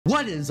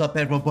What is up,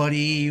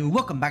 everybody?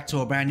 Welcome back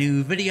to a brand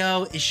new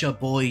video. It's your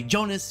boy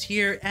Jonas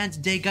here, and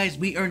today, guys,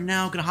 we are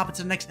now gonna hop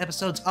into the next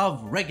episodes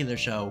of regular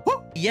show.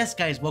 Woo! Yes,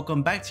 guys,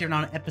 welcome back to here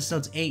on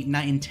episodes 8,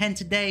 9, and 10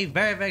 today.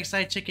 Very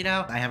excited to check it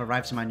out. I have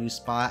arrived to my new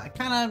spot. I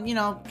kind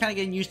of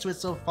getting used to it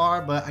so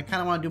far, but I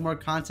kind of want to do more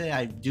content.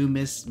 I do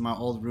miss my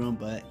old room,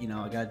 but I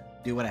gotta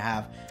do what I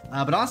have.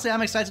 But honestly,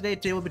 I'm excited today.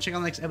 Today we'll be checking out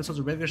the next episodes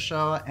of regular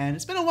show, and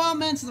it's been a while,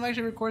 man, since I've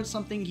actually recorded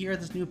something here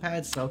at this new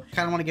pad, so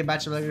kind of want to get back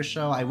to the regular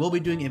show. I will be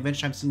doing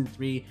Adventure Time Season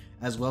 3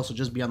 as well, so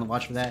just be on the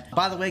watch for that.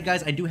 By the way,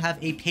 guys, I do have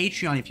a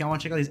Patreon. If y'all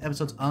want to check out these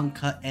episodes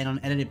uncut and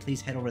unedited,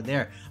 please head over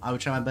there. I will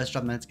try my best to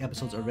drop the next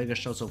episodes of regular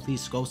show, so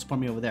please go support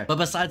me over there. But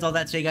besides all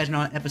that, today, guys, we're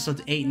on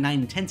episodes 8, 9,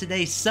 and 10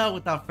 today, so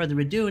without further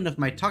ado, enough of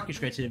my talking,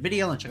 straight to the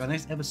video and check out the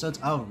next episodes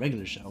of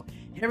regular show.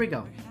 Here we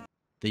go.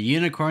 The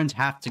unicorns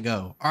have to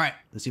go. All right,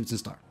 let's see what's in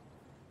store.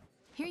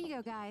 Here you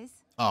go, guys.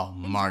 Oh,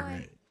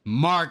 Enjoy.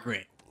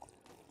 Margaret.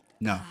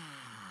 No.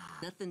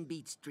 Nothing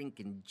beats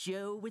drinking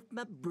Joe with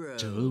my bro.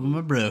 Joe, my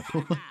bro.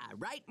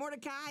 Right,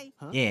 Mordecai?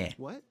 Huh? Yeah.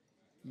 What?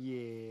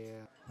 Yeah.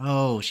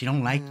 Oh, she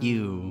don't like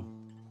you.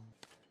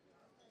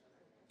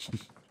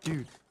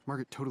 Dude,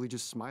 Margaret totally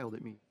just smiled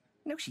at me.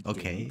 No, she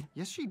Okay. didn't.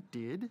 Yes, she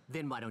did.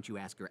 Then why don't you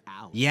ask her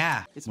out?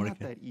 Yeah. It's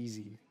Mordecai. not that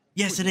easy.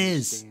 Yes, it Wouldn't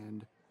is.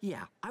 understand.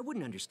 Yeah, I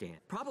wouldn't understand.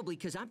 Probably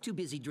because I'm too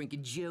busy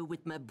drinking Joe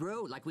with my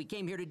bro, like we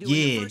came here to do. in the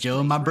Yeah, first Joe,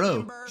 place, my bro.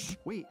 remember?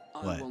 Wait,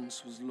 What? I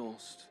once was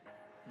lost,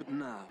 but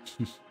now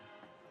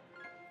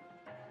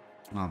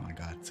Oh my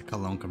god, it's a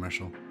cologne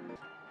commercial.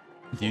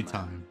 Due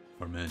time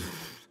for men.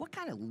 What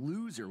kind of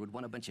loser would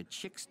want a bunch of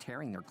chicks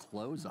tearing their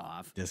clothes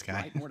off? This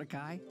guy. Right,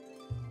 Mordecai?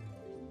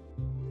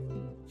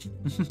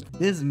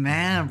 This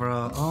man,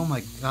 bro. Oh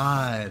my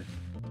god.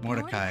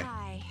 Mordecai.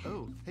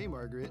 oh, hey,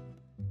 Margaret.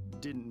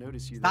 Didn't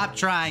notice you Stop there.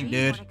 trying, Hey,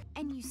 dude. Mordecai.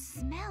 And you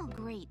smell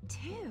great,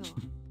 too.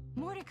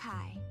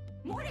 Mordecai.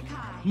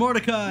 Mordecai.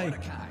 Mordecai.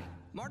 Mordecai!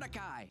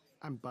 Mordecai!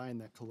 I'm buying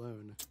that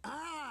cologne.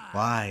 Ah!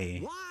 Why?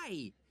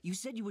 Why? You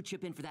said you would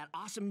chip in for that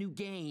awesome new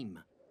game.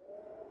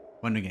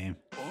 What new game?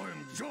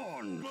 I'm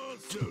John.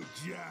 So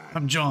Jack.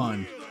 I'm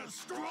John. We're the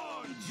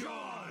Strong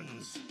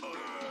Johns.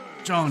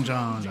 John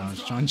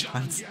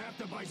Johns. You have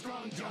to buy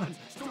Strong Johns.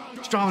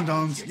 Strong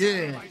Johns.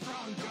 Yeah.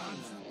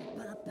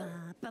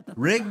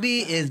 Rigby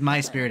is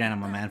my spirit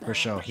animal, man, for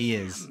sure. He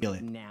is. Feel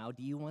it. Now,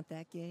 do you want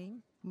that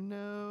game?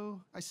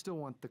 No, I still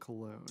want the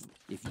cologne.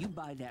 If you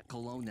buy that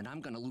cologne, then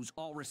I'm gonna lose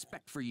all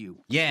respect for you.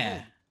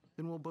 Yeah.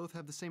 Then we'll both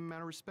have the same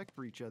amount of respect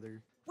for each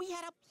other. We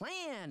had a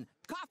plan.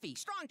 Coffee,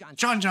 Strong John.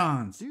 John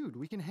Johns. Dude,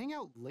 we can hang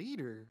out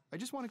later. I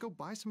just want to go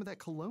buy some of that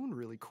cologne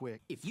really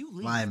quick. If you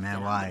leave, Why, man, then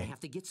I'm why? gonna have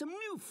to get some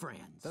new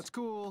friends. That's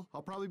cool.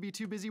 I'll probably be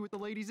too busy with the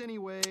ladies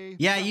anyway.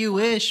 Yeah, you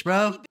wish,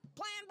 bro.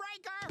 Plan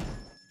breaker.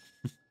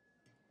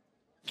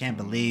 Can't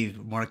believe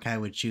Mordecai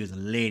would choose a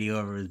lady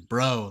over his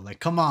bro. Like,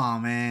 come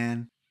on,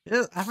 man.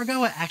 I forgot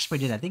what Axe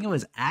did. I think it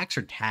was Axe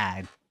or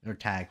Tag. Or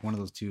Tag. One of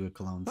those two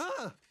colognes.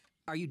 Ah,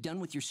 Are you done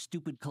with your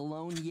stupid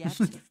cologne yet?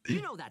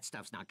 You know that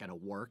stuff's not gonna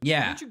work. why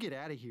Yeah. don't you get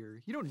out of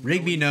here? You don't know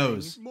Rigby anything.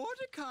 knows.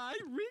 Mordecai,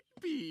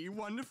 Rigby,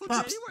 wonderful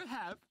Pops. day we're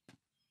having.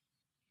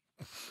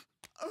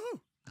 Oh.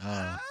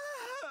 Oh.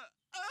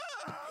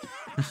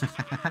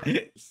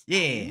 I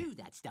Yeah. knew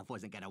that stuff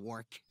wasn't gonna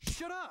work.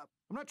 Shut up!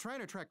 I'm not trying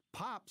to attract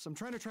Pops. I'm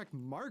trying to attract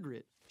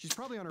Margaret. She's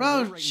probably on her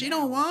way Bro, right she now.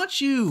 don't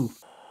want you.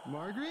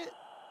 Margaret?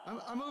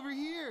 I'm over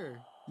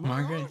here.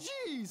 Margaret?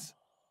 Oh, jeez.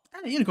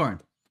 And a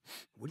unicorn.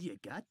 What do you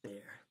got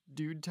there?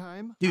 Dude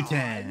time? Dude I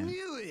time.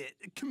 knew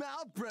it. Come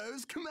out,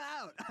 bros. Come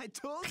out. I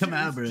told Come you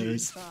out, it was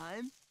bros. dude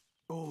time.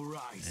 All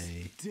right.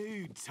 Hey.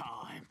 Dude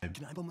time.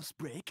 Can I bomb a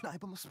spray? Can I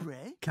bomb a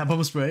spray? Can I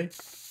bubble spray?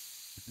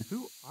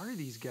 Who are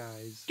these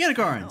guys?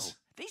 Unicorns.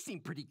 They seem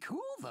pretty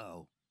cool,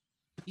 though.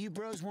 You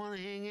bros want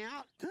to hang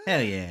out?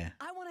 Hell yeah.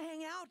 I want to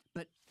hang out,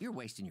 but you're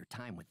wasting your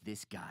time with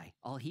this guy.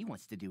 All he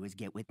wants to do is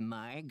get with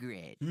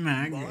Margaret.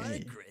 Margaret.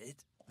 Margaret?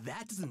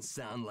 That doesn't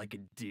sound like a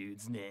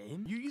dude's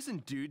name. You're using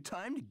dude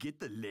time to get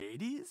the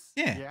ladies?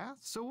 Yeah. Yeah,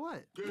 so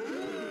what?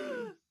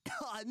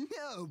 Oh,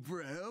 no,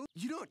 bro.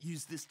 You don't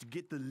use this to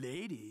get the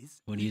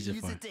ladies. What do you use it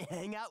Use for? it to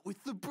hang out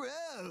with the bros.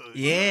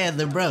 Yeah,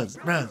 the bros.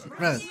 Bros.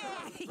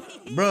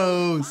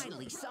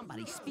 Finally,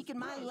 somebody speaking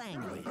my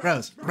language.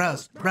 Bros.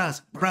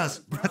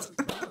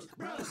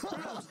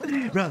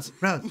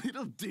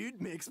 Little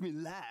dude makes me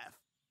laugh.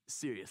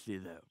 Seriously,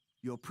 though,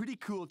 you're pretty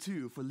cool,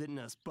 too, for letting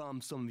us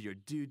bomb some of your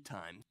dude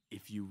time.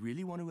 If you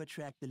really want to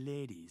attract the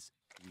ladies,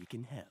 we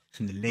can help.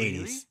 The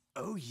ladies.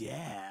 Oh,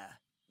 yeah.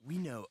 We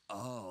know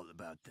all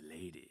about the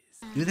ladies.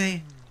 Do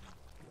they?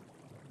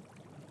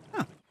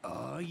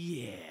 Oh,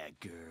 yeah,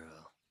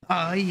 girl.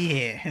 Oh,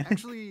 yeah.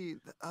 Actually,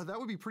 that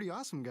would be pretty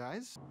awesome,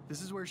 guys.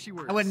 This is where she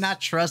works. I would not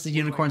trust the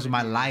unicorns with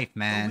my life, But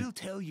man. we'll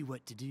tell you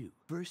what to do.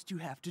 First, you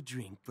have to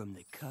drink from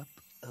the cup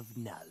of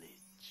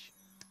knowledge.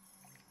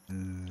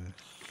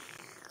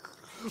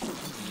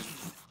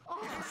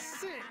 Oh,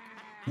 sick!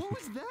 What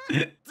was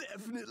that?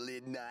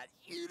 Definitely not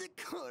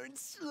unicorn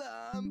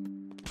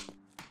slump.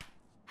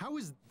 How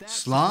is that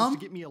Slum? supposed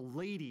to get me a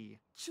lady?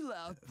 Chill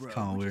out, bro. It's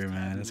kind of We're weird, just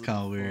man. having It's a kind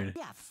of little weird.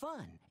 Yeah,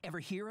 fun. Ever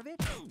hear of it?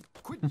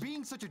 Quit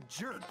being such a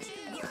jerk.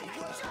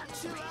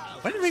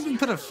 Why did they even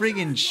put a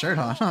friggin' shirt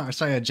on? Or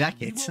sorry, a fun.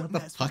 jacket. We What won't the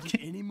mess fuck? with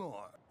you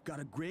anymore. Got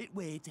a great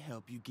way to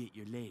help you get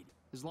your lady.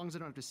 As long as I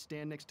don't have to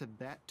stand next to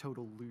that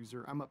total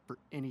loser, I'm up for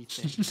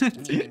anything.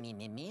 Me,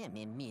 me, me,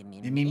 me, me, me,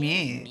 Me,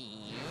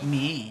 me.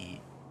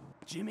 Me.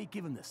 Jimmy,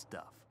 give him the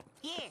stuff.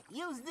 Here,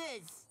 use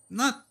this.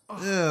 Not.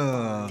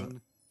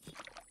 Ugh.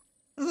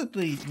 Look,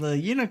 the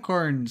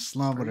unicorn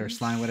slump or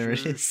slime, whatever it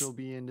Sure is. she'll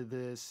be into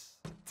this.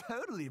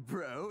 Totally,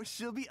 bro.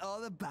 She'll be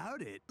all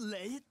about it.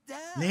 Lay it down.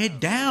 Lay it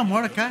down,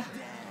 Mordecai.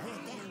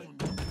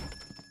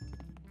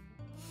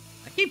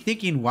 I keep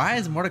thinking, why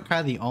is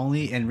Mordecai the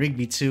only, and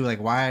Rigby too, like,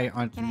 why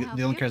aren't Can I help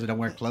the only you? characters that don't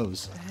wear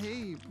clothes?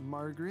 Hey,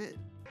 Margaret.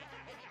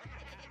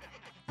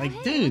 Like, Oh,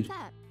 hey, dude, what's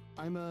up?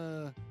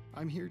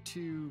 I'm here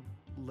to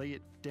lay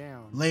it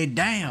down. lay it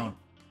down.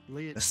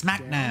 Lay it The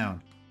smackdown.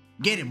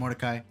 Get it,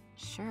 Mordecai.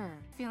 Sure.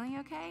 Feeling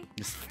okay?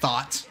 Just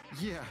thoughts.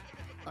 Yeah,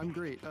 I'm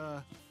great.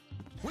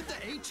 What the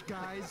H,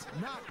 guys?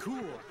 Not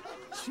cool.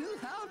 Chill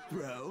out,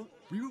 bro.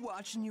 We were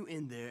watching you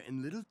in there,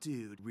 and little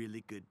dude,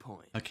 really good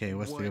point. Okay,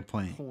 what's the What good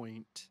point?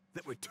 point?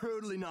 That we're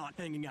totally not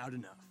hanging out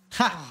enough.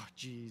 Ha! Oh,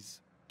 jeez.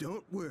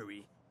 Don't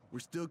worry. We're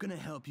still gonna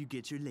help you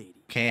get your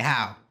lady. Okay,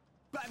 how?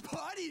 By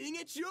partying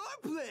at your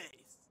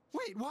place.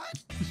 Wait, what?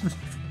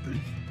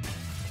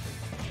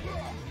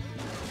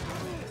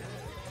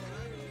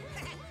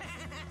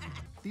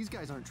 These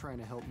guys aren't trying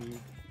to help me.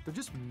 They're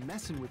just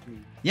messing with me.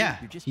 Yeah,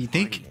 You're just you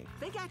think? partying.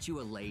 They got you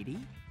a lady.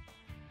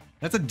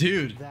 That's a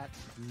dude. That's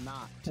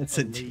not That's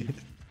a a lady.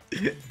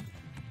 dude.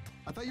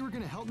 I thought you were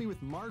gonna help me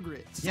with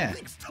Margaret. Yeah.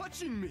 Something's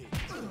touching me.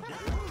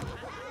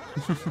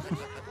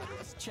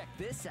 Let's check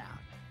this out.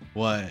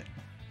 What?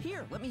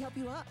 Here, let me help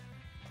you up.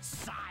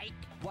 Psych!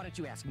 Why don't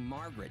you ask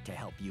Margaret to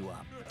help you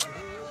up?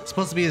 It's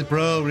supposed to be his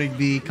bro,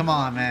 Rigby. Come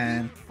on,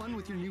 man. Fun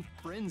with your new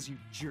friends, you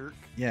jerk.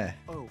 Yeah.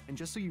 Oh, and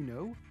just so you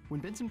know, when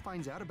Benson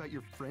finds out about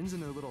your friends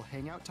and their little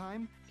hangout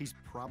time, he's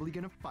probably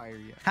gonna fire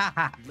you.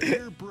 Haha.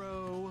 Later,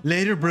 bro.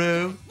 Later,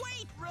 bro.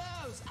 Wait,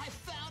 Rose! I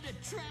found a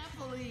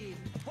trampoline.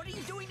 What are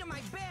you doing to my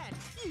bed?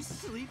 You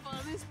sleep on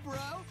this, bro?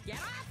 Get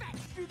off it!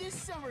 Do this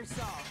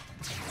somersault.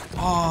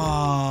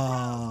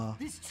 Aww.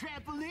 This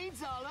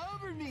trampoline's all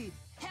over me.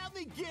 Help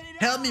me get it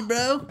Help off. me,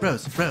 bro.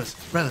 Bros.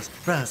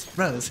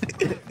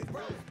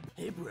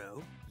 Hey,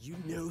 bro. You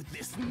know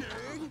this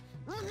nerd?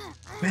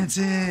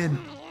 Benson.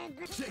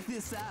 Check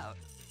this out.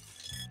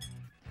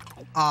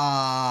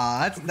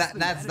 Aw,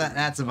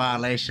 that's a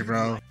violation,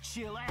 bro.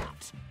 Chill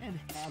out and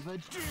have a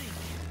drink.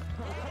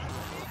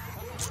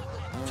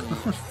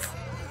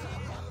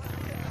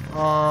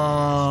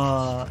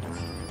 Aw.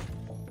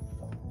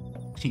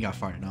 He got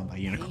farted on by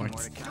unicorns.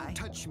 Mordecai. Don't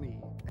touch me.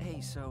 Hey,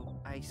 so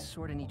I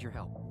sort of need your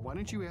help. Why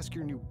don't you ask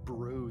your new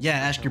bros? Yeah,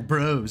 ask your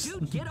bros.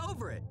 Dude, get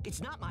over it.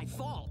 It's not my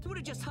fault. You would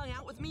have just hung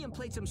out with me and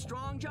played some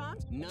Strong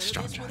Johns. None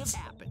Strong of this would have Johns.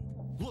 happened.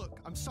 Look,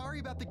 I'm sorry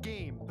about the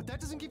game, but that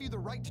doesn't give you the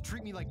right to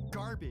treat me like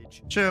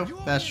garbage. True, You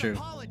owe that's me true. an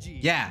apology.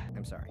 Yeah.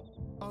 I'm sorry.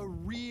 A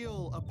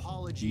real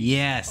apology.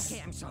 Yes.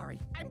 Okay, I'm sorry.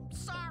 I'm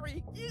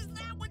sorry. Is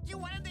that what you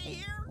wanted to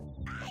hear?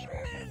 I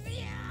miss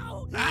you.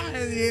 I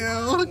miss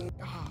you.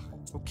 Ah,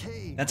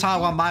 okay. That's how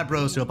I want my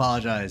bros to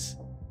apologize.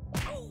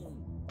 Oh.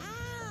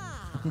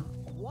 Ah.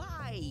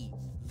 Why?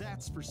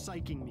 That's for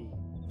psyching me.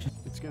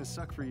 It's gonna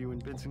suck for you when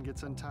Benson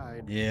gets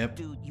untied. Yep.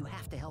 Dude, you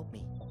have to help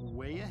me.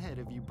 Way ahead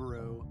of you,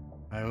 bro.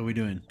 Alright, what are we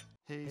doing?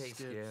 Hey, Hey,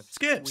 Skip.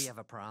 Skips. We have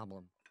a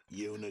problem.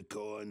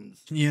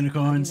 Unicorns.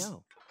 Unicorns. How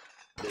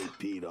do you know?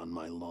 They peed on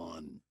my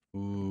lawn.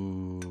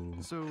 Ooh.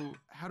 So,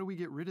 how do we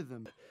get rid of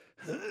them?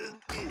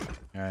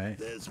 Alright.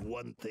 There's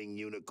one thing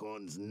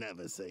unicorns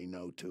never say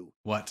no to.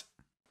 What?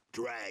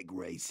 Drag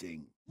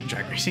racing.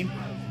 Drag racing?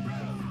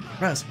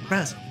 Bros.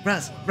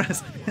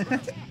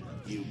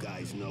 You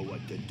guys know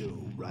what to do,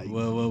 right?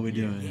 What are we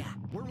doing? Yeah.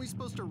 Weren't we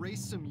supposed to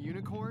race some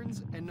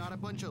unicorns and not a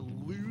bunch of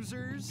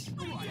losers?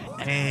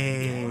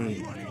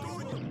 Hey.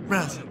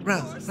 Bros.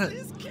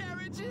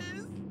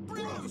 Carriages.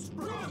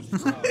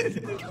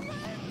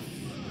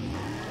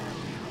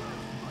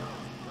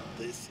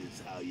 This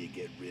is how you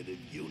get rid of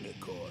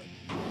unicorn.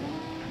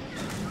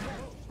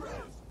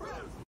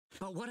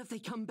 But what if they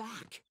come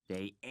back?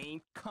 They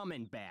ain't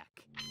coming back.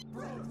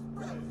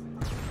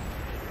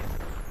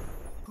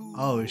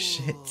 Oh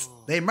shit.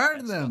 They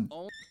murdered them.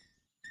 Oh.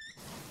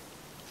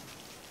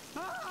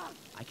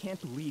 I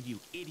can't believe you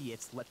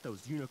idiots let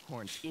those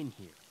unicorns in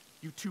here.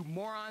 You two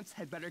morons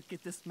had better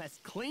get this mess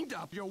cleaned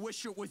up. You'll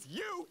wish it was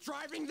you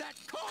driving that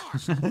car.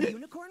 The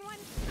unicorn one?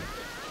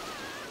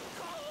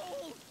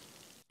 Cold.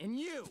 And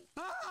you,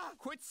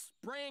 quit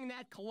spraying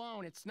that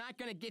cologne. It's not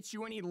gonna get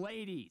you any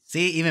ladies.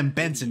 See, even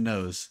Benson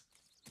knows.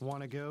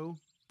 Wanna go,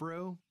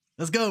 bro?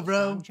 Let's go,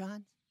 bro.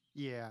 John?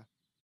 Yeah.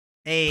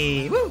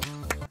 Hey, woo.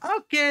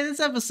 Okay, this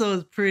episode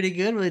is pretty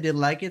good. Really did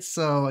like it.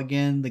 So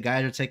again, the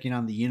guys are taking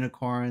on the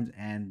unicorns,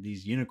 and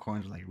these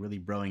unicorns are like really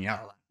broing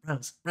out.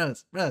 Like,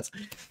 bros.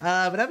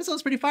 But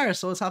episode's pretty fire.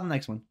 So let's hop on the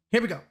next one.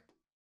 Here we go.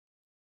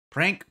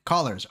 Prank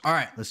callers. All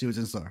right, let's see what's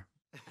in store.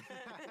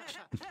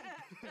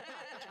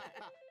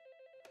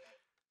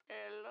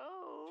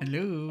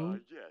 Hello.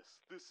 Yes,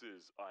 this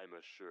is I'm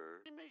a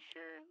sure. I'm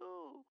sure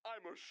who?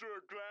 I'm a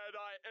sure glad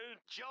I ain't.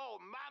 Joe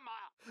Mama.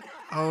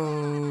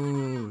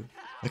 Oh.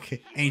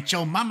 Okay. Ain't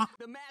your mama.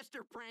 The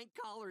master prank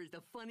caller is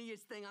the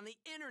funniest thing on the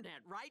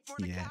internet, right,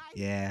 Mordecai?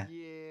 Yeah. Yeah.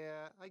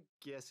 Yeah, I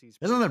guess he's.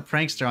 There's another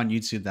pretty prankster funny.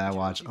 on YouTube that I But you know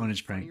watch, what's even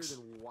Onage funnier Pranks.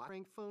 than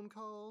prank phone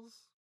calls?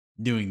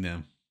 Doing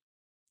them.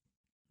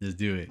 Just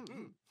do it.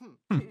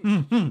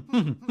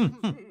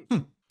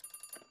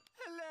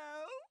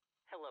 Hello?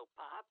 Hello,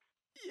 Pops?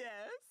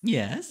 Yes?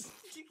 Yes.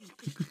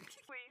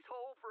 Please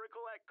hold for a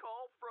collect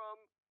call from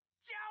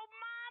Joe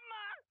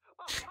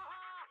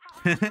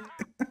Mama!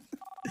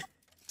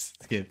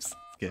 Skips.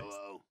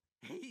 Hello?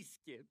 Hey,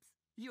 Skips.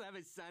 You have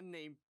a son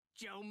named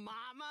Joe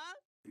Mama?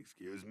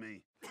 Excuse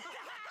me?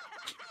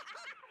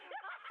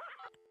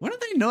 Why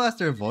don't they know that's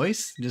their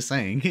voice? Just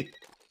saying.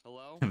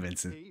 Hello?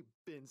 Vincent. Hey,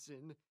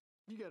 Benson,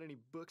 you got any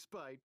books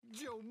by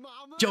Joe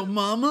Mama? Joe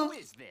Mama? Who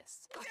is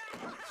this?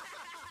 Wherever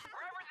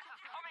this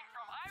is coming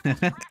from, I will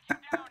track you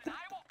down and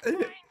I will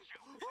find you.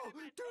 Oh,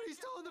 dude, he's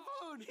still on the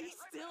phone.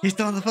 He's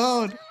still on the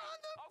phone.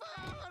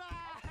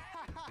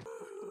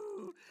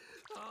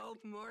 Oh,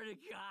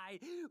 Mordecai,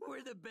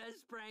 we're the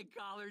best prank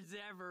callers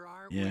ever,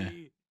 aren't Yeah.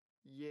 we?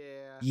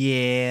 Yeah.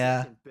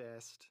 Yeah. Second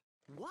best.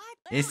 What?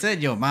 It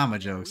said yo mama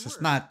jokes.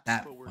 It's not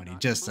that But we're funny.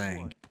 not Just number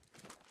saying. one.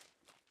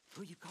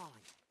 Who you calling?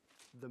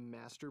 The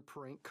master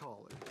prank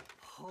caller.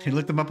 You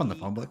looked them up on the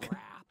Holy phone book?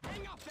 crap.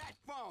 Hang up that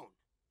phone!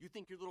 You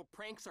think your little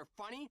pranks are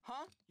funny,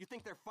 huh? You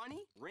think they're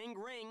funny? Ring,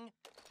 ring.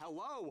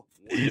 Hello?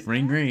 What is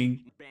Ring, that?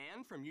 ring.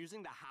 Banned from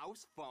using the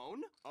house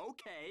phone?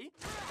 Okay.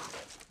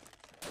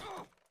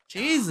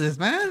 Jesus,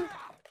 man.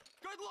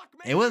 Good luck,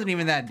 man. It wasn't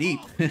even that deep.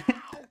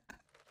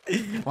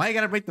 Why you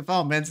gotta break the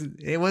phone, Benson?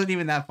 It wasn't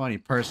even that funny,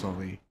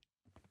 personally.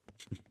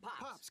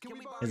 Pops, can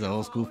we borrow It's an your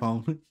old school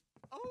phone.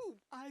 Oh,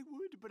 I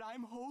would, but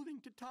I'm holding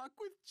to talk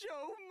with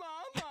Joe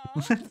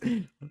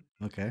Mama.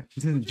 Okay.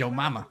 Joe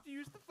Mama. To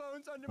use the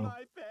phones under Oh.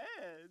 my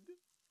bed.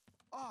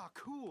 Oh,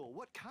 cool.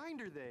 What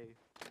kind are they?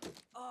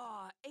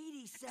 Oh,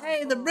 87.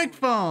 Hey, the brick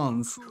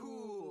phones.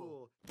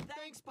 Cool.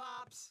 Thanks,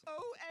 Pops.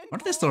 Oh, and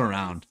What if they're still boys,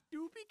 around?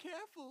 Do be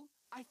careful.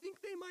 I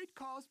think they might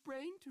cause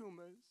brain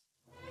tumors.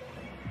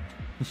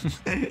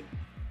 Don't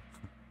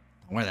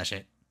wear that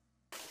shit.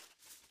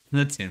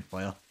 The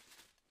tinfoil.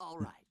 All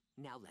right,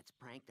 now let's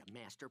prank the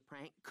master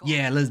prank caller.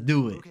 Yeah, let's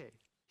do it. Okay,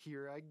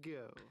 here I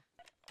go.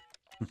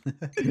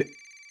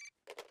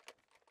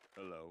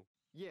 Hello?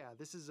 Yeah,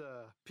 this is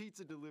a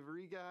pizza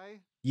delivery guy. I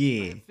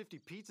Yeah. have 50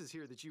 pizzas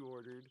here that you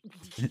ordered.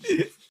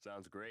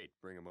 Sounds great.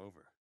 Bring him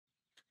over.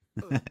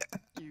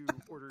 You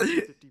ordered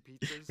 50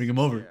 pizzas? Bring him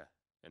over. Yeah,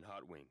 and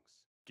hot wings.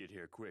 Get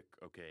here quick,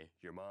 okay?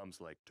 Your mom's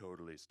like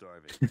totally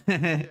starving.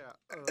 Yeah,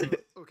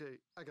 okay,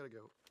 I gotta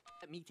go.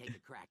 Let me take a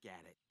crack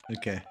at it.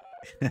 Okay.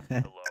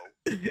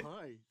 Hello?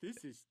 Hi,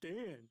 this is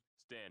Stan.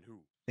 Stan who?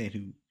 Hey,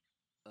 who?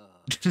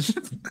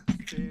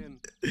 Stan.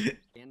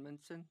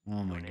 Stanmanson?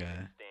 Oh my Your name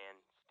god. is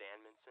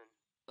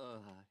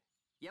Stanmanson?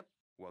 Yep.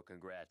 Well,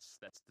 congrats.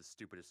 That's the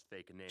stupidest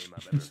fake name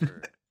I've ever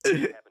heard. What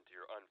happened to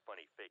your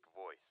unfunny fake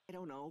voice? I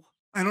don't know.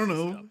 I don't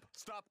know.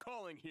 Stop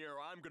calling here or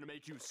I'm gonna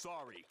make you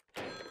sorry.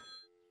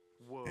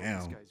 Whoa, Damn.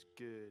 this guy's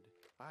good.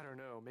 I don't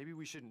know, maybe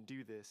we shouldn't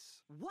do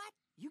this. What?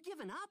 You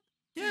giving up?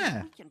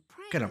 Yeah. We can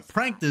prank Gotta this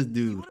prank guy. this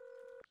dude.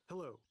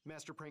 Hello,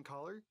 master prank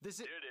caller. This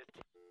is.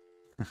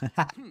 Did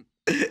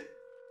it.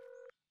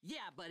 Yeah,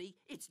 buddy.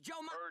 It's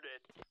Joe Ma- Heard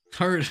it.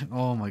 Hurt.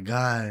 Oh my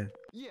god.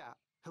 Yeah,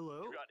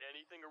 hello? You got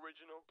anything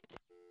original?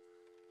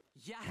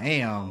 Yeah.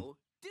 Damn. hello.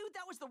 Dude,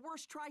 that was the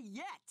worst try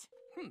yet.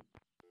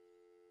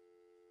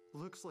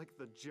 Looks like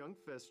the Junk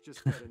Fest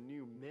just got a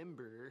new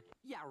member.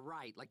 Yeah,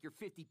 right. Like your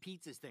 50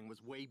 pizzas thing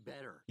was way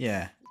better.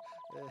 Yeah.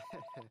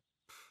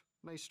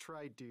 Nice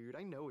try, dude.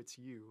 I know it's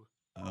you.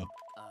 Oh,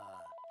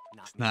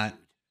 Not it's me, not. dude.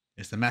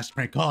 It's the master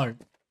prank caller.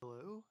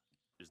 Hello?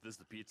 Is this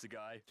the pizza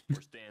guy?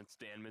 Or Stan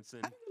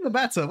Stanmanson? The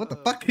bathtub. What the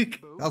fuck? That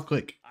was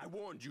quick. I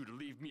warned you to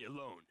leave me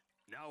alone.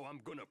 Now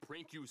I'm gonna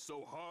prank you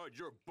so hard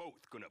you're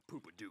both gonna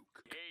poop a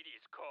duke.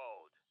 80s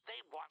code. They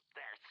want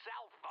their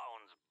cell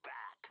phones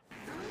back.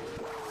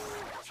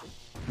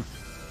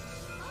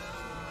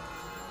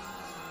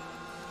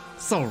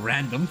 So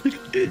random.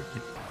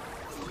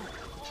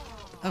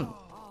 Oh,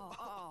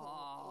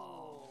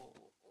 Oh.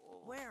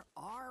 Where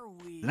are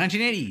we? the I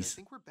 1980s.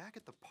 think we're back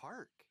at the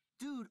park.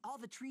 Dude, all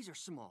the trees are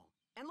small.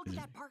 And look at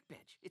that park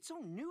bench. It's so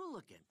new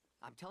looking.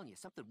 I'm telling you,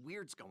 something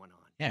weird's going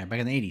on. Yeah, back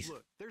in the 80s.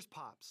 Look, there's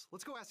Pops.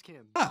 Let's go ask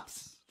him.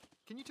 Pops.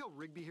 Can you tell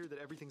Rigby here that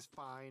everything's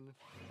fine?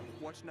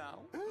 What now?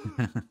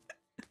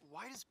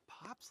 Why does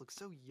Pops look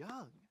so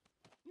young?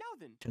 Now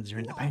then, Because you're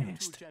in the who are you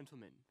past. two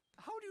gentlemen?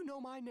 How do you know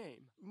my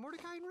name?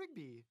 Mordecai and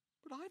Rigby.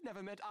 But I've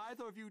never met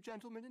either of you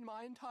gentlemen in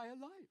my entire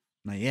life.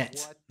 Not yet.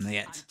 What? Not I'm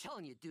yet.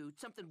 telling you, dude,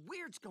 something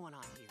weird's going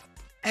on here.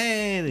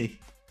 Hey,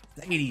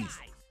 the 80s. Guys,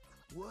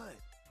 What?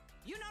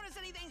 you notice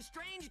anything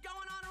strange going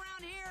on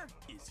around here?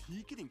 Is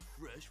he getting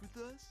fresh with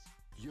us?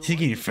 Yo, He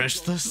getting I think fresh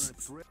I'm with us? trying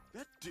to threat-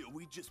 That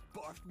we just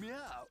barfed me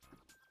out.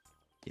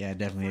 Yeah,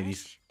 definitely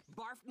 80s. Fresh?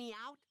 Barf me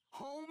out?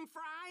 Home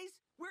fries?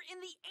 We're in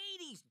the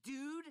 80s,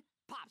 dude.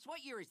 Pops,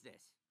 what year is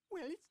this?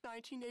 Well, it's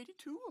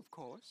 1982, of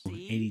course.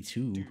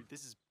 82. Dude,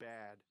 this is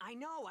bad. I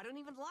know, I don't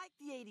even like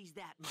the 80s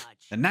that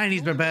much. The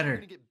 90s were We're better.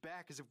 gonna get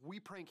back as if we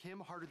prank him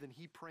harder than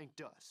he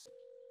pranked us.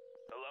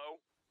 Hello?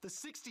 The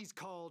 60s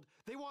called.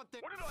 They want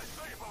their. What did I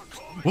say about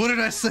calling? What did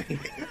I say?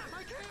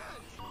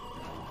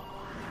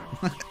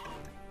 I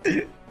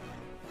can't.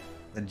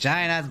 The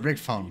giant ass brick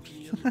phone.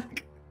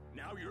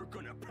 Now you're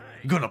gonna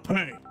pay. Gonna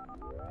pay.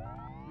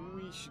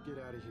 We should get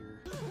out of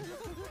here.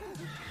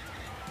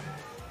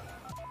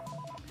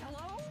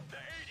 Hello? The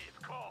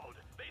 80s called.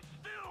 They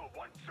still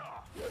want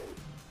you.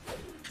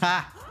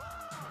 Ha!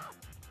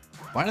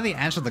 Why do they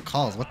answer the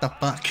calls? What the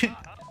fuck?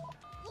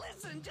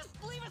 Listen, just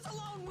leave us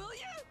alone, will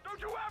you? Don't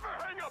you ever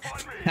hang up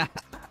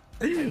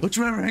on me. Don't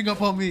you ever hang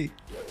up on me?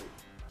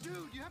 Dude,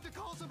 you have to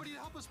call somebody to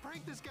help us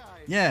prank this guy.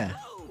 Yeah.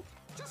 Oh,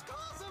 Just call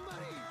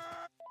somebody.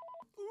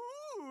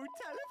 Ooh,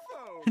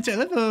 telephone.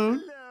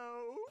 Telephone.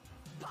 Hello?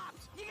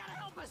 Pops, you gotta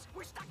help us.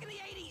 We're stuck in the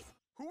 80s.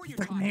 Who are you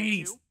Stuck in talking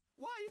the 80s. to?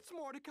 Why, it's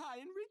Mordecai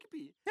and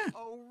Rigby. Yeah.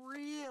 Oh,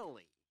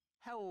 really?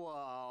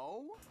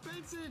 Hello?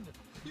 Benson,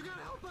 you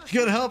gotta help us. You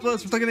gotta help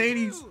us. We're stuck in the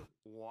 80s.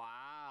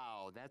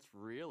 Wow, that's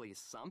really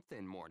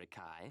something,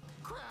 Mordecai.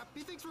 Crap,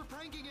 he thinks we're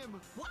pranking him.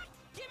 What?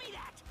 Give me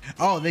that.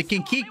 Oh, they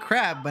can keep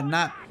crap, but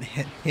not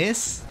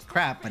piss.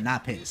 Crap, but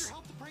not We need your piss.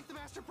 help to prank the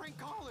master prank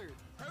caller.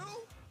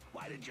 Who?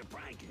 Why did you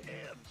prank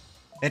him?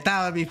 They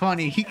thought it would be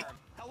funny.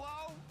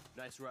 Hello?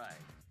 That's right,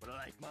 but I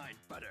like mine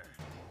better.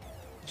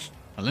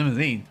 A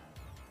limousine.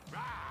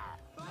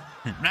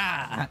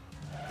 Nah.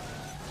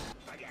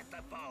 Forget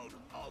the phone.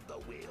 Hold the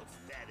wheel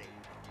steady.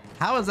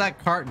 How is that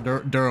cart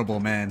durable,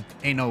 man?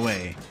 Ain't no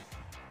way.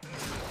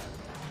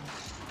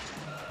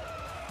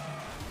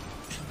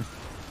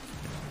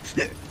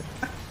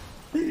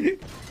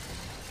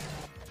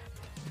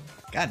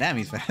 God damn,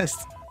 he's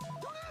fast.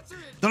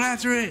 Don't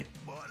answer it.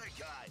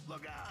 Mordecai,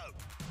 look out.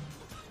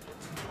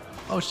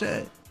 Oh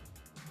shit.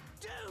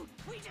 Dude,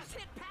 we just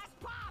hit past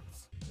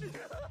Pops.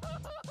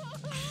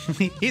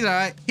 He's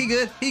alright. He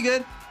good. He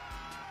good.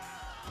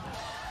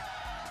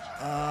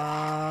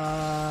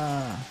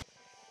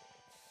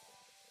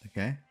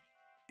 Okay.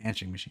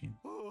 Answering machine.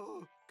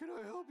 Oh, can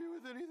I help you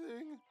with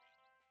anything?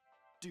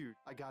 Dude,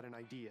 I got an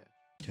idea.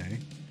 Okay.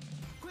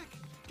 Quick,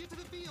 get to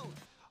the field.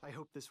 I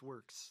hope this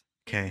works.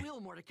 Okay. Will,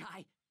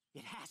 Mordecai.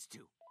 It has to.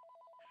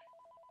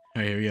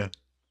 Alright, here we go.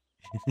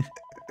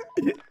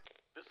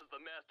 This is the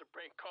master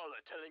prank caller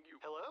telling you.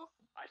 Hello?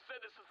 I said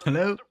this is the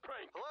Hello? master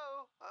prank.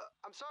 Hello?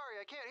 I'm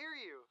sorry, I can't hear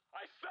you.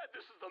 I said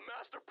this is the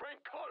master prank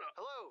caller.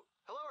 Hello?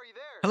 Hello, are you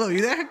there? Hello,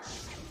 you there?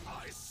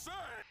 I said.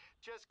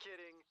 Just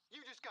kidding.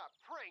 You just got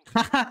pranked,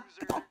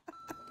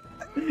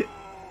 loser.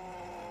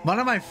 One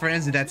of my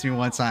friends did that to me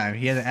one time.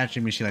 He had an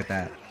answering machine like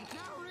that. Now,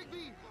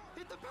 Rigby,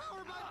 hit the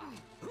power button.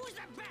 Who's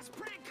the best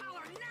prank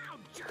caller now,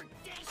 jerk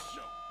dish?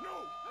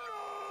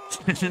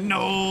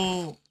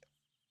 No.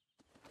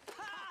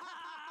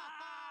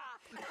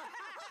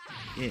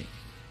 Yeah.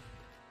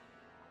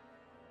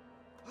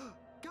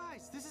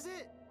 Guys, this is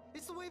it.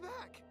 It's the way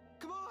back.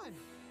 Come on.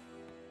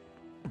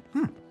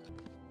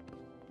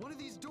 One of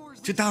these doors.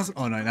 2000.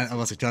 Oh no, that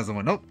was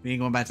 2001. Nope, we ain't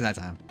going back to that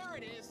time. There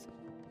it is.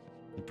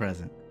 The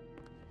present.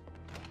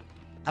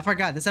 I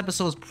forgot. This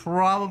episode is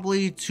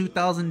probably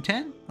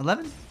 2010,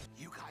 11.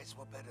 You guys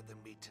were better than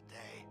me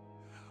today,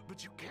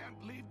 but you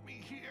can't leave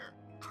me here.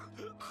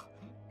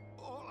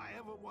 All I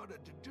ever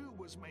wanted to do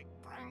was make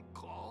prank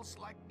calls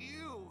like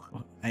you.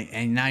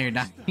 And now you're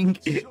dying.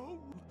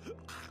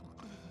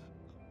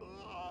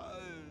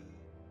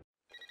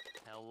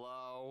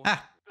 Hello?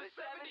 Ah. The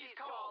 70s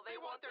call. They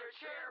want their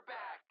chair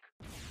back.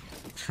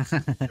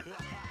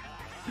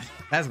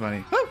 That's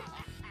funny. Woo.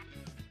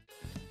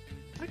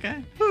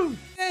 Okay. Woo.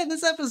 Yeah,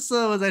 this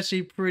episode was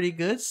actually pretty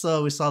good.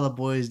 So we saw the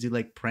boys do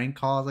like prank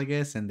calls, I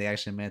guess, and they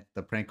actually met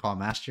the prank call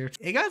master.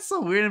 It got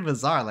so weird and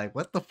bizarre. Like,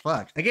 what the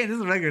fuck? Again, this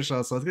is a regular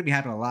show, so it's gonna be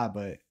happening a lot,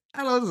 but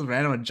I don't know, this is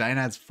random. A giant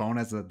ass phone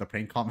as the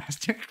prank call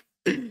master.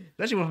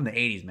 Especially one from the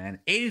 80s, man.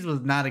 80s was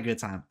not a good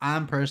time.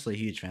 I'm personally a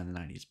huge fan of the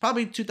 90s.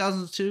 Probably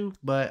 2002,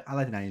 but I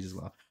like the 90s as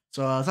well.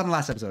 So it's on the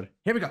last episode.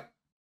 Here we go.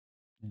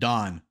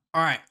 Dawn.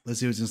 All right, let's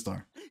see what's in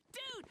store. Dude,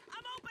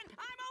 I'm open,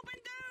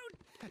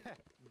 dude.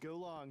 Go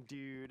long,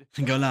 dude.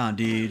 Go on,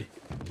 dude.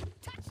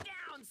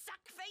 Touchdown, suck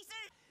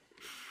faces.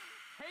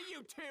 Hey,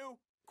 you two!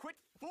 Quit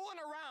fooling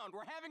around.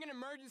 We're having an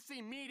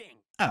emergency meeting.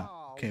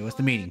 Oh, okay. What's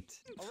the meeting?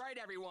 All right,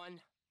 everyone.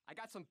 I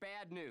got some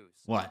bad news.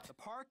 What? The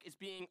park is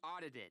being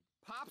audited.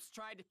 Pops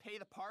tried to pay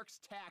the park's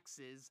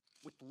taxes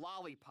with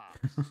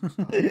lollipops.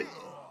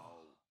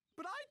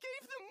 But I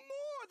gave them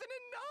more than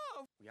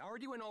enough. We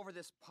already went over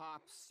this,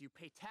 Pops. You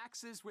pay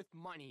taxes with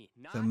money,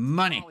 not The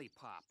money.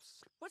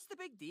 lollipops. What's the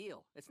big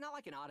deal? It's not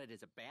like an audit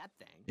is a bad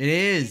thing. It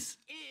is.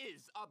 It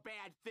is a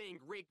bad thing,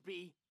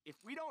 Rigby. If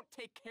we don't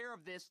take care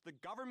of this, the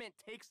government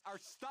takes our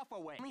stuff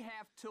away. We only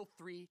have till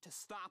 3 to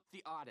stop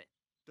the audit.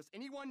 Does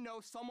anyone know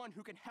someone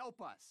who can help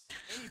us?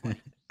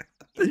 Anybody?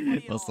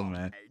 Anybody at Awesome, all?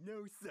 man. I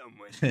know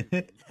someone who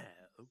can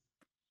help.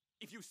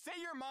 If you say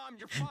your mom,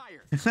 you're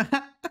fired.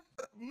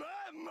 My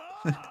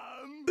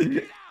mom!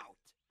 Get out!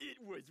 It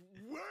was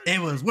worth it. It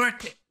was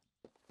worth it.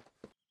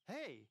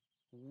 Hey,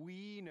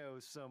 We know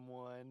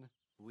someone.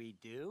 We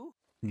do?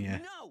 Yeah.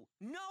 No,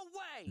 no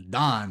way!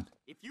 Don.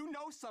 If you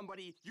know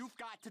somebody, you've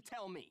got to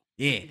tell me.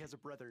 Yeah. He has a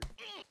brother,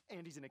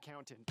 and he's an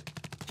accountant.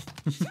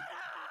 Shut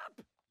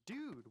up!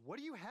 Dude, what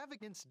do you have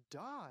against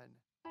Don?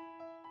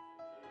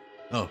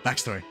 Oh,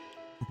 backstory.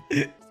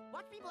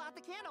 Watch me blow out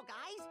the candle,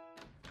 guys.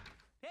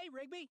 Hey,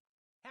 Rigby.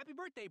 Happy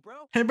birthday,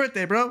 bro. Hey,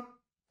 birthday, bro.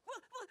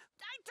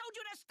 I told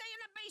you to stay in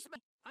the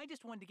basement. I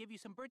just wanted to give you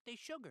some birthday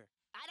sugar.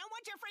 I don't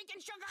want your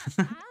freaking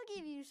sugar. I'll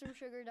give you some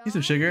sugar, Don. Need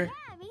some sugar?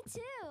 Yeah, me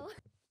too.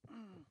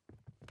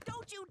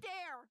 Don't you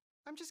dare.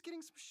 I'm just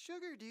getting some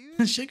sugar,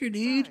 dude. Sugar,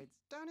 dude. Besides,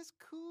 Don is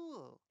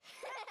cool.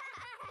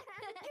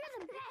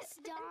 You're the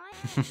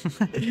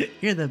best, Don.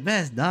 You're the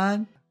best,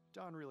 Don.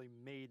 Don really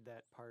made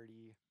that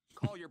party.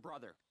 Call your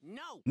brother.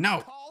 No.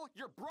 No. Call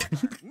your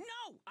brother.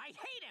 No, I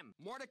hate him.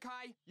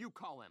 Mordecai, you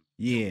call him.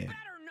 Yeah.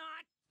 Better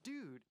not.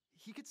 Dude,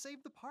 he could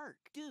save the park.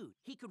 Dude,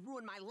 he could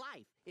ruin my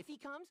life. If he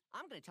comes,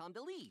 I'm gonna tell him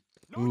to leave.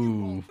 No, you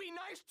Ooh. won't. Be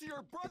nice to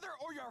your brother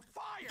or you're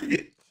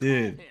fired.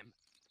 Dude. Call him.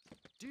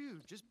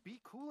 Dude, just be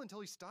cool until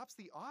he stops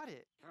the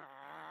audit.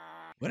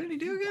 What did he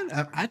do again?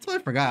 I totally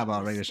forgot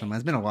about regular show, man.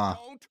 It's been a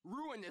while. Don't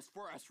ruin this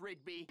for us,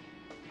 Rigby.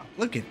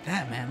 Look at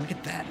that, man. Look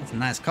at that. It's a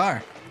nice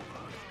car.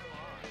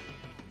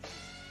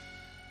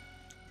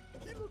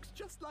 He looks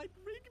just like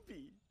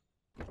Rigby.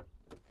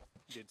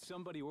 Did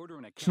somebody order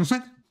an account?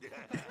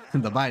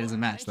 The body doesn't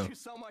match, though. Thank you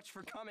so much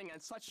for coming on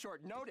such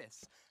short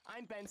notice.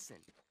 I'm Benson.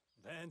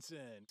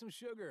 Benson, some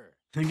sugar.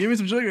 Give me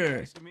some sugar.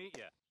 Nice to meet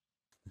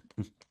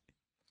you.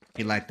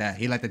 He liked that.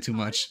 He liked it too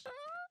much.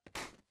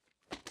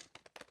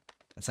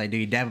 That's how you do.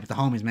 You dab up the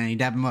homies, man. You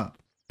dab them up.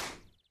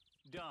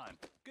 Don,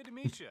 good to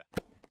meet you.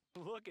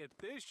 Look at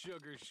this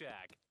sugar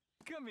shack.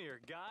 Come here,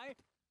 guy.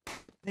 I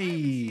haven't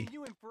Hey. seen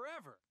you in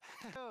forever.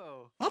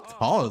 Oh, How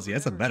tall is he?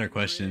 That's a better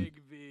question.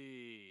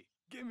 Rigby.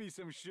 Give me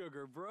some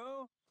sugar,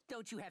 bro.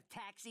 Don't you have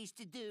taxis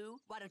to do?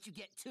 Why don't you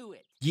get to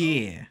it?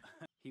 Yeah.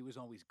 He was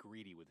always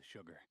greedy with the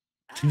sugar.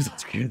 He was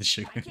scared of the I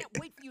sugar. can't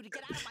wait for you to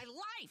get out of my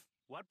life.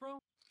 What, bro?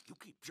 You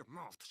keep your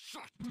mouth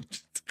shut.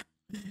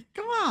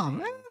 Come on,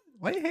 man.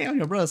 Why you hate on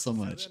your brother so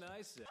much? So then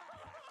I said,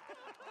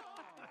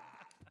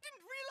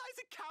 Didn't realize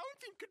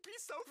accounting could be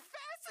so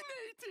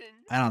fascinating.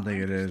 I don't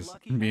think it is.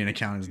 Being an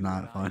accountant is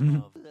not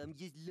fun. I'm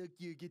just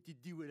lucky I get to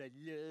do what I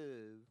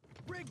love.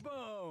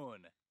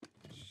 Rigbone.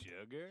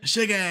 Sugar? Will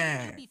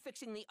Sugar. you be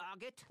fixing the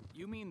audit?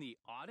 You mean the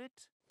audit?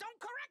 Don't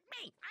correct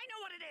me. I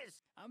know what it is.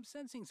 I'm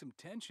sensing some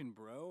tension,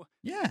 bro.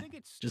 Yeah. I think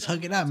it's Just time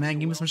hug it to out, man. take a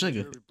Give me some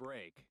sugar. well-deserved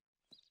break.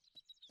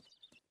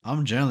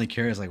 I'm generally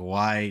curious, like,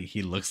 why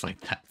he looks like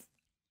that.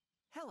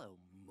 Hello,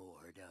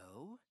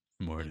 Mordo.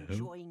 Mordo.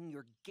 Enjoying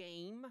your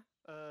game?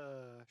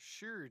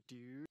 Sure,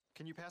 dude.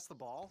 Can you pass the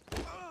ball?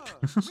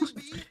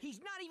 Rigby, he's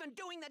not even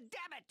doing the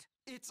debit.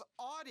 It's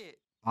audit.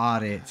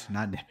 Audit,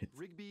 not debit.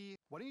 Rigby,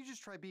 why don't you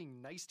just try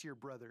being nice to your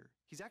brother?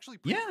 He's actually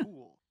pretty Yeah.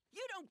 cool.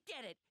 You don't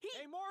get it.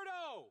 Hey,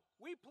 Mordo!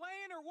 We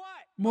playing or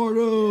what?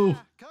 Mordo.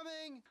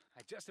 Coming.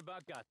 I just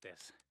about got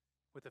this.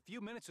 With a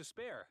few minutes to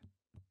spare.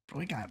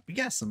 We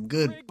got some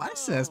good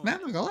biceps, man.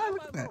 I'm not gonna lie,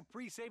 look at that.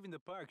 Pre-saving the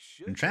park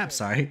And trap,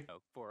 sorry.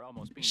 For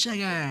almost being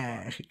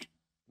Sugar.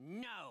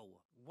 No.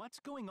 What's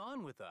going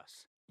on with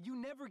us? You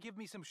never give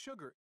me some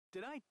sugar.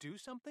 Did I do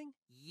something?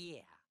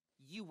 Yeah,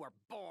 you were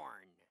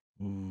born.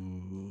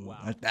 Ooh,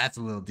 Wow. that's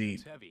a little deep.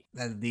 It's heavy.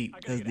 That's deep. I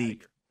gotta That's get out of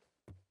deep. here.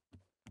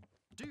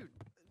 Dude,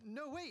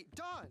 no, wait,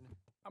 Don.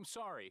 I'm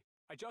sorry.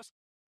 I just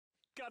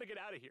gotta get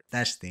out of here.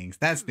 That stings.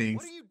 That Dude, stings.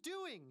 what are you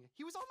doing?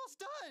 He was almost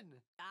done.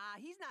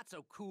 He's not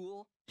so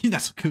cool. He's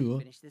not so cool.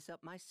 Finish this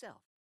up myself.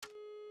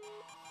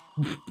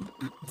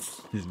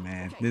 This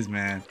man. This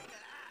man.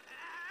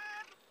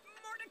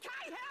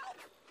 Mordecai,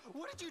 help!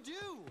 What did you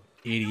do?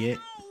 Idiot.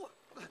 No!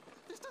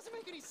 This doesn't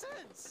make any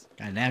sense.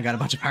 Goddamn, got a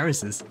bunch of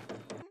viruses.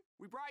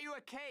 We brought you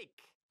a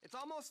cake. It's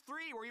almost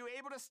 3. Were you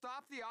able to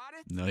stop the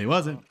audit? No, he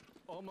wasn't.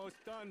 Almost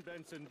done,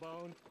 Benson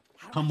Bone.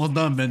 Almost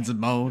done, Benson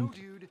No, Bone.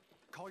 dude.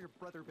 Call your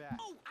brother back.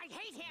 Oh, I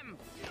hate him!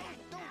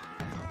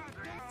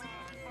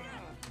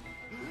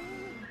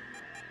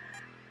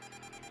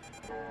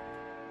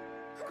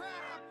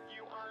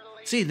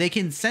 See, they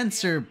can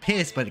censor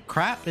piss, but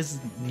crap is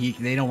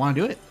they don't want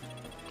to do it.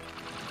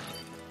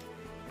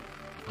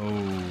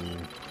 Oh,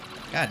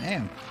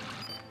 goddamn!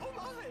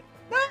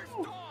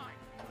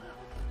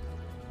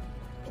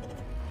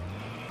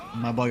 No,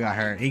 my boy got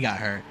hurt. He got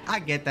hurt. I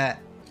get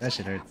that. That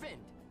shit hurts.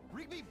 Happened?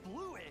 Rigby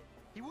blew it.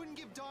 He wouldn't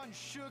give Don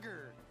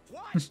sugar.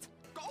 What?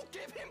 Go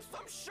give him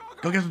some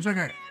sugar. Go get some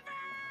sugar.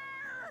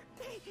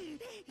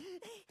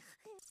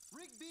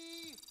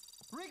 Rigby!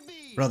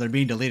 Rigby! Bro, they're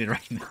being deleted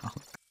right now.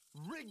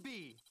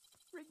 Rigby!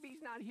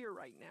 Rigby's not here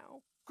right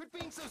now. Quit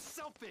being so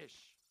selfish.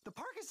 The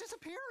park is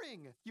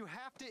disappearing. You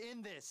have to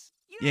end this.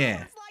 You don't know Yeah.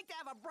 what it's like to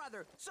have a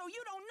brother, so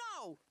you don't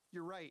know.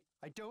 You're right.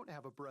 I don't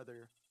have a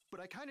brother, but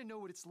I kind of know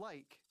what it's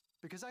like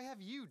because I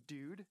have you,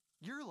 dude.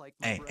 You're like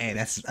my Hey, brother. hey,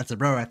 that's a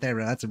bro right there,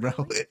 bro. That's a bro.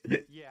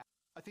 Yeah,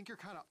 I think you're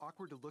kind of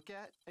awkward to look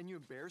at, and you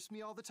embarrass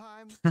me all the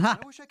time. And I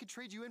wish I could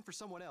trade you in for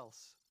someone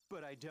else,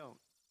 but I don't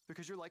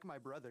because you're like my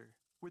brother.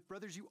 With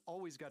brothers, you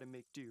always got to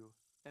make do.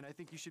 and I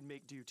think you should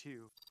make do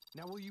too.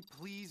 Now, will you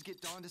please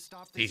get Dawn to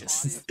stop this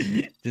Jesus.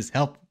 audit? Just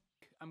help.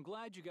 I'm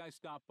glad you guys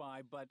stopped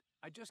by, but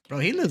I just Bro,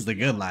 can't he get lives the it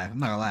good done. life. I'm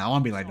not gonna lie. I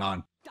want to be like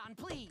Don. Don,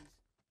 please.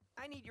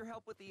 I need your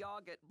help with the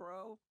audit,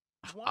 bro.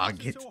 Why is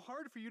Audit. it so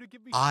hard for you to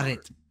give me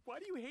Audit. sugar? Why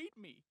do you hate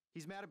me?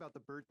 He's mad about the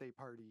birthday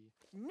party.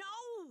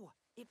 No!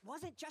 It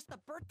wasn't just the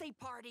birthday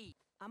party.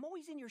 I'm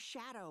always in your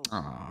shadow.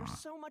 Aw. You're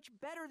so much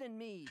better than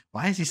me.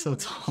 Why is he so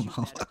Everyone tall? thinks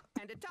you're better.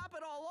 And to top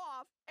it all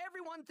off,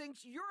 everyone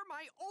thinks you're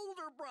my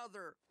older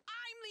brother.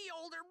 I'm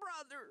the older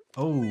brother.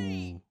 Oh.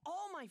 Me.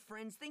 All my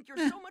friends think you're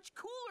so much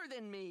cooler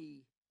than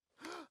me.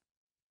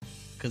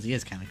 Because he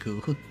is kind of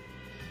cool.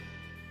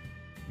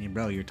 I mean,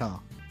 bro, you're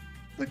tall.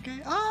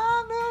 Okay.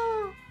 Oh,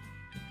 no.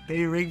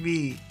 Baby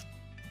Rigby.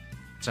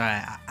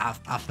 Sorry,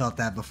 I felt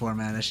that before,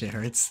 man. That shit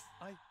hurts.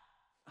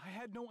 I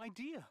had no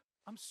idea.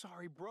 I'm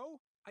sorry, bro.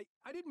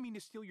 I didn't mean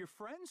to steal your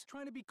friends.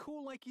 Trying to be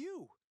cool like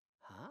you.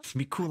 Huh? To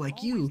be cool like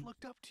I you. always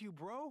looked up to you,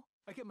 bro.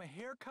 I get my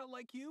hair cut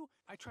like you.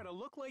 I try to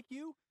look like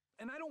you.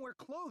 And I don't wear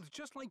clothes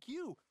just like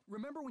you.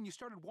 Remember when you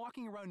started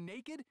walking around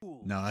naked?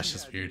 Cool. No, that's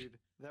just weird. Dude,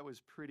 that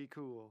was pretty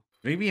cool.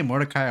 Rigby and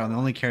Mordecai are the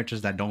only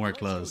characters that don't wear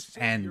clothes.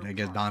 And I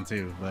guess Don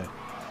too, but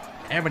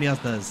everybody else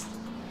does.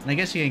 And I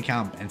guess you can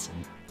count Benson.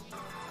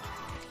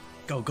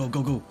 Go, go,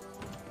 go, go.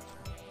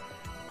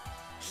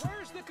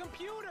 Where's the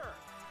computer?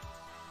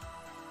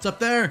 It's up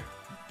there.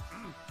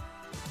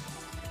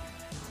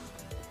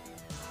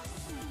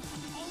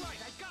 All right,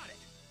 I got it.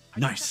 I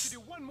Nice. just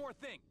have to do one more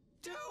thing.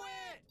 Do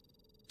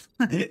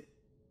it!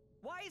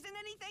 Why isn't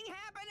anything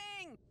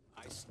happening?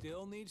 I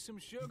still need some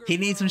sugar. He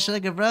needs some bro.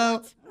 sugar,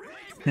 bro.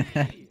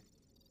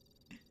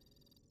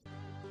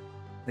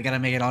 They gotta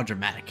make it all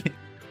dramatic.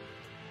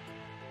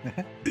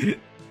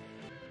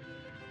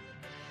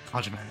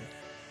 All dramatic.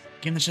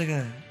 Give him the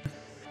sugar.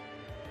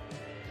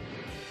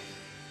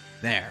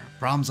 There,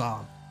 problem's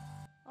solved.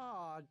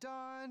 Aw,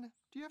 Don,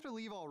 do you have to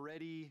leave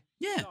already?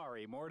 Yeah.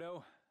 Sorry,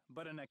 Mordo,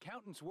 but an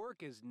accountant's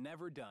work is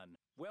never done.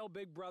 Well,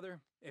 big brother,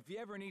 if you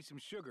ever need some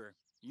sugar,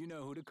 you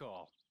know who to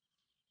call.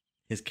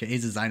 His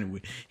design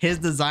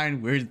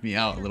weirds me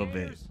out a little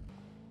bit.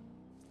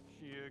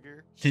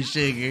 Sugar. His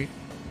sugar.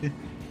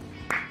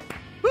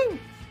 Woo!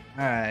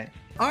 Alright.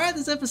 Alright,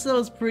 this episode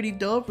was pretty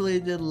dope. Really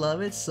did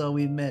love it. So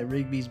we met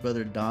Rigby's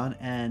brother Don,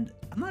 and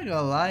I'm not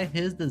gonna lie,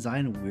 his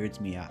design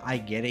weirds me out. I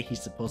get it,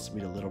 he's supposed to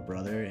be the little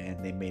brother,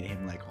 and they made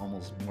him like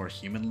almost more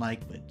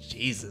human-like, but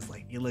Jesus,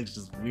 like he looks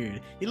just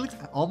weird. He looks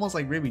almost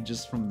like Rigby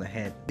just from the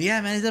head. But yeah,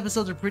 man, these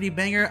episodes are pretty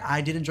banger.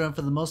 I did enjoy them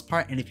for the most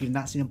part, and if you've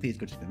not seen them, please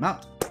go check them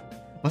out.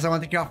 Plus, I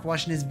want to thank you all for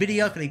watching this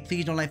video. If you like,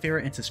 please don't like,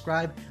 favorite, and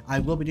subscribe. I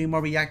will be doing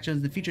more reactions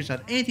in the future, so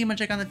if anything you want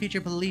to check out in the future,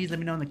 please let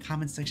me know in the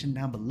comment section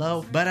down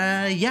below. But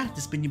yeah, this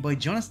has been your boy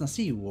Jonas, and I'll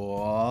see you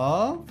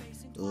all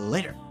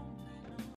later.